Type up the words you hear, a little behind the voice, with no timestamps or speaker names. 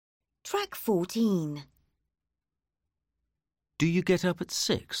Track 14. Do you get up at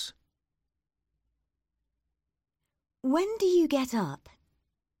 6? When do you get up?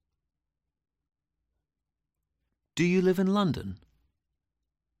 Do you live in London?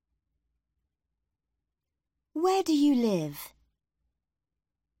 Where do you live?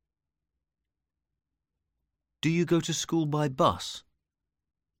 Do you go to school by bus?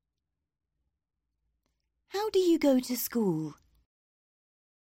 How do you go to school?